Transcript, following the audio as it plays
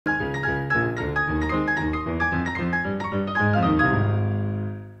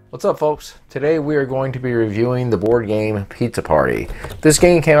What's up, folks? Today we are going to be reviewing the board game Pizza Party. This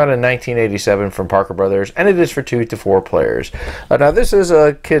game came out in 1987 from Parker Brothers, and it is for 2 to 4 players. Now this is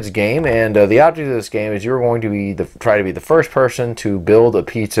a kid's game, and the object of this game is you're going to be try to be the first person to build a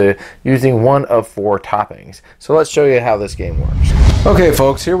pizza using one of 4 toppings. So let's show you how this game works. Okay,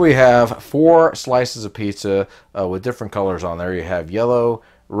 folks, here we have 4 slices of pizza with different colors on there. You have yellow,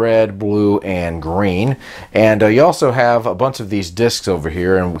 red, blue, and green, and you also have a bunch of these discs over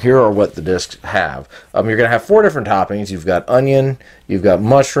here, and here are what the discs have. You're going to have 4 different toppings. You've got onion, you've got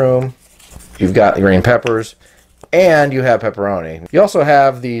mushroom, you've got green peppers, and you have pepperoni. You also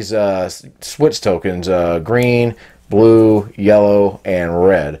have these switch tokens, green, blue, yellow, and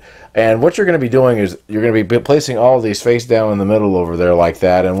red. And what you're going to be doing is you're going to be placing all of these face down in the middle over there like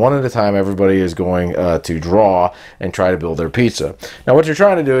that, and one at a time everybody is going to draw and try to build their pizza. Now what you're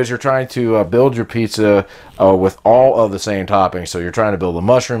trying to do is you're trying to build your pizza with all of the same toppings. So you're trying to build a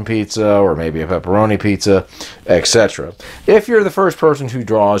mushroom pizza or maybe a pepperoni pizza, etc. If you're the first person who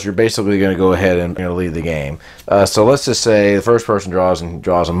draws, you're basically going to go ahead and lead the game. So let's just say the first person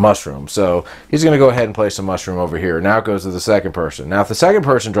draws a mushroom. So he's going to go ahead and place a mushroom over here. Now it goes to the second person. Now if the second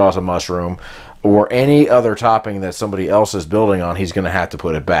person draws a mushroom or any other topping that somebody else is building on, he's going to have to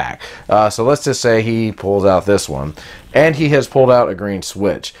put it back. So let's just say he pulls out this one, and he has pulled out a green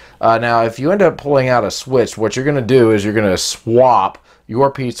switch. Now if you end up pulling out a switch, what you're going to do is you're going to swap your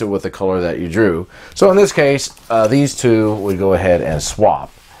pizza with the color that you drew. So in this case, these two would go ahead and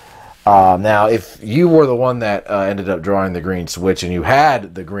swap. Now, if you were the one that ended up drawing the green switch and you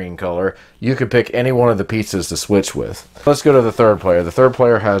had the green color, you could pick any one of the pizzas to switch with. Let's go to the third player. The third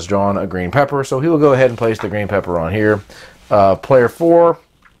player has drawn a green pepper, so he will go ahead and place the green pepper on here. Player 4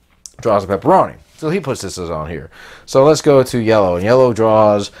 draws a pepperoni, so he puts this on here. So let's go to yellow, and yellow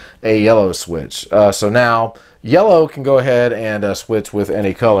draws a yellow switch. So now yellow can go ahead and switch with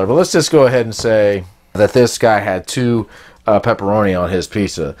any color, but let's just go ahead and say that this guy had 2 pepperoni on his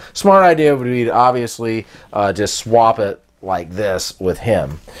pizza. Smart idea would be to obviously just swap it like this with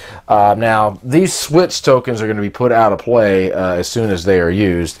him. Now these switch tokens are going to be put out of play as soon as they are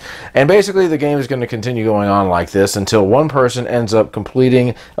used, and basically the game is going to continue going on like this until one person ends up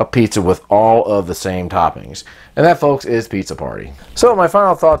completing a pizza with all of the same toppings. And that, folks, is Pizza Party. So my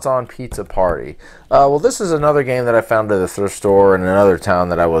final thoughts on Pizza Party. Well, this is another game that I found at the thrift store in another town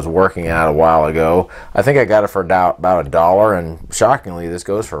that I was working at a while ago. I think I got it for about $1, and shockingly this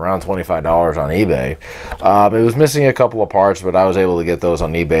goes for around $25 on eBay. It was missing a couple of parts, but I was able to get those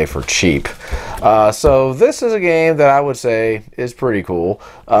on eBay for cheap. So this is a game that I would say is pretty cool.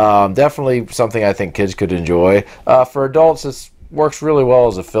 Definitely something I think kids could enjoy. For adults, it works really well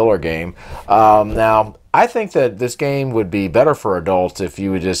as a filler game. Now, I think that this game would be better for adults if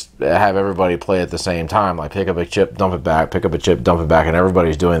you would just have everybody play at the same time, like pick up a chip, dump it back, pick up a chip, dump it back, and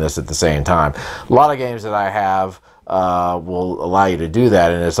everybody's doing this at the same time. A lot of games that I have will allow you to do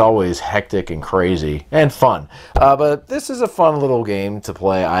that, and it's always hectic and crazy and fun. But this is a fun little game to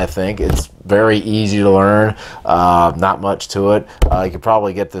play, I think. It's very easy to learn, not much to it. You could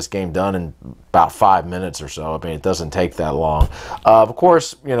probably get this game done in about 5 minutes or so. I mean, it doesn't take that long. Of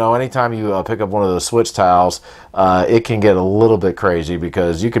course, you know, anytime you pick up one of those switch tiles, it can get a little bit crazy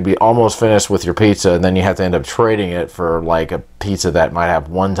because you could be almost finished with your pizza and then you have to end up trading it for like a pizza that might have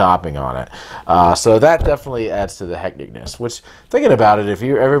 1 topping on it. So that definitely adds to the hecticness, which, thinking about it, if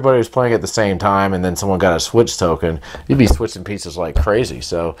everybody was playing at the same time and then someone got a switch token, you'd be switching pizzas like crazy.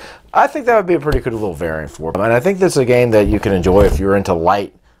 So I think that would be a pretty good little variant for them. And I think this is a game that you can enjoy if you're into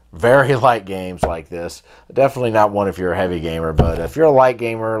very light games like this. Definitely not one if you're a heavy gamer, but if you're a light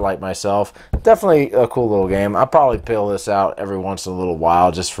gamer like myself, definitely a cool little game. I'll probably pill this out every once in a little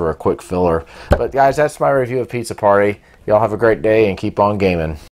while just for a quick filler. But guys, that's my review of Pizza Party. Y'all have a great day and keep on gaming.